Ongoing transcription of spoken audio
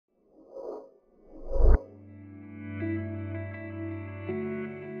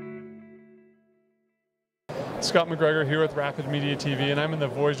Scott McGregor here with Rapid Media TV, and I'm in the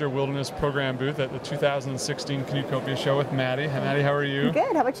Voyageur Wilderness Program booth at the 2016 Canoecopia show with Maddie. Hi Maddie, how are you?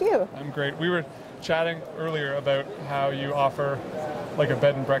 Good, how about you? I'm great. We were chatting earlier about how you offer like a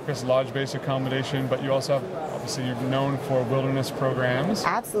bed and breakfast lodge-based accommodation, but you also have, obviously you're known for wilderness programs.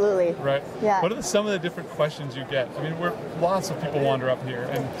 Absolutely. Right? Yeah. What are some of the different questions you get? I mean, lots of people wander up here,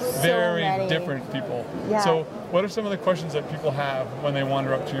 and very different people. Yeah. So what are some of the questions that people have when they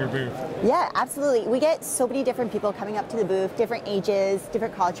wander up to your booth? Yeah, absolutely. We get so many different people coming up to the booth, different ages,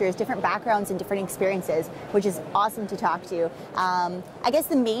 different cultures, different backgrounds, and different experiences, which is awesome to talk to. I guess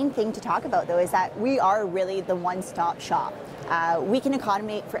the main thing to talk about, though, is that we are really the one-stop shop. We can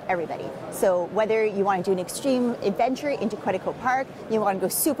accommodate for everybody. So whether you want to do an extreme adventure into Quetico Park, you want to go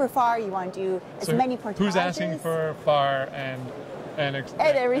super far, you want to do as many portages. Who's asking for far and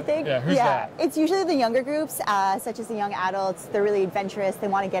everything? Yeah, who's that? It's usually the younger groups, such as the young adults. They're really adventurous. They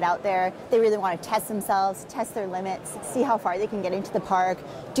want to get out there. They really want to test themselves, test their limits, see how far they can get into the park,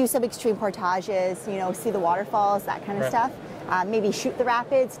 do some extreme portages, you know, see the waterfalls, that kind of stuff. Maybe shoot the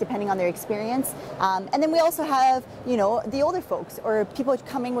rapids, depending on their experience. And then we also have, you know, the older folks or people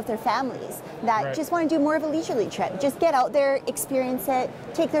coming with their families that just want to do more of a leisurely trip. Just get out there, experience it,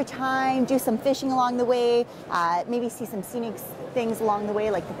 take their time, do some fishing along the way, maybe see some scenic things along the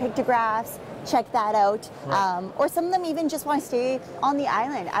way like the pictographs, check that out. Or some of them even just want to stay on the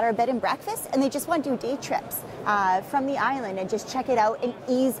island at our bed and breakfast, and they just want to do day trips from the island and just check it out and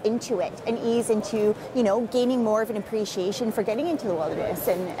ease into it and ease into, you know, gaining more of an appreciation for getting into the wilderness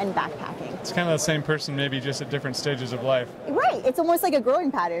and backpacking. It's kind of the same person, maybe just at different stages of life. Right. It's almost like a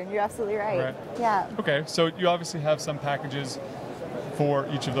growing pattern. You're absolutely right. Yeah. Okay, so you obviously have some packages for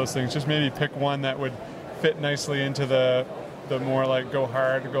each of those things. Just maybe pick one that would fit nicely into the more like go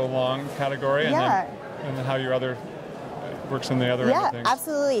hard, go long category, and then how your other works on the other end of things. Yeah,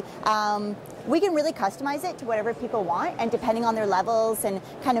 absolutely. We can really customize it to whatever people want, and depending on their levels and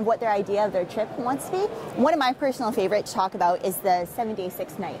kind of what their idea of their trip wants to be. One of my personal favorites to talk about is the 7-day,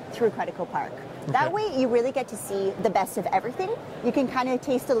 6-night through Quetico Park. That way you really get to see the best of everything. You can kind of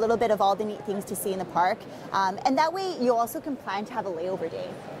taste a little bit of all the neat things to see in the park. And that way you also can plan to have a layover day.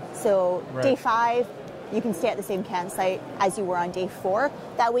 So day 5, you can stay at the same campsite as you were on day 4.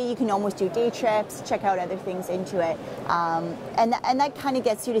 That way you can almost do day trips, check out other things into it. And that kind of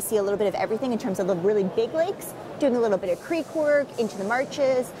gets you to see a little bit of everything in terms of the really big lakes, doing a little bit of creek work, into the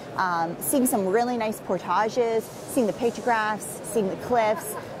marches, seeing some really nice portages, seeing the pictographs, seeing the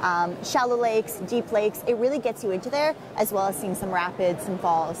cliffs, shallow lakes, deep lakes. It really gets you into there, as well as seeing some rapids and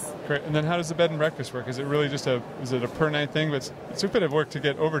falls. Great. And then how does the bed and breakfast work? Is it really just is it a per night thing? But it's a bit of work to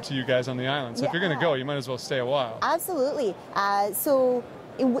get over to you guys on the island. So if you're going to go, you might as well stay a while. Absolutely.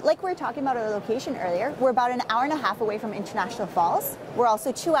 Like we were talking about our location earlier, we're about an hour and a half away from International Falls. We're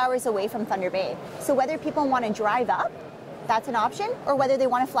also 2 hours away from Thunder Bay. So whether people want to drive up, that's an option, or whether they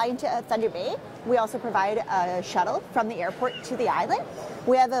want to fly into Thunder Bay, we also provide a shuttle from the airport to the island.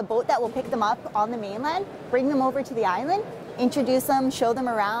 We have a boat that will pick them up on the mainland, bring them over to the island, introduce them, show them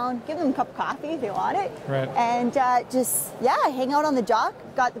around, give them a cup of coffee if they want it, and just hang out on the dock.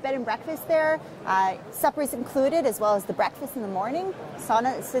 Got the bed and breakfast there. Supper's included, as well as the breakfast in the morning. Sauna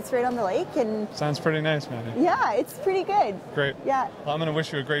that sits right on the lake, and sounds pretty nice, Maddie. Yeah, it's pretty good. Great. Yeah. Well, I'm going to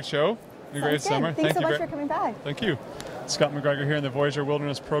wish you a great show, a great summer. Thanks so much for coming by. Thank you. Scott McGregor here in the Voyageur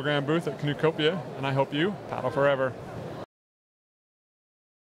Wilderness Program booth at Canoecopia, and I hope you paddle forever.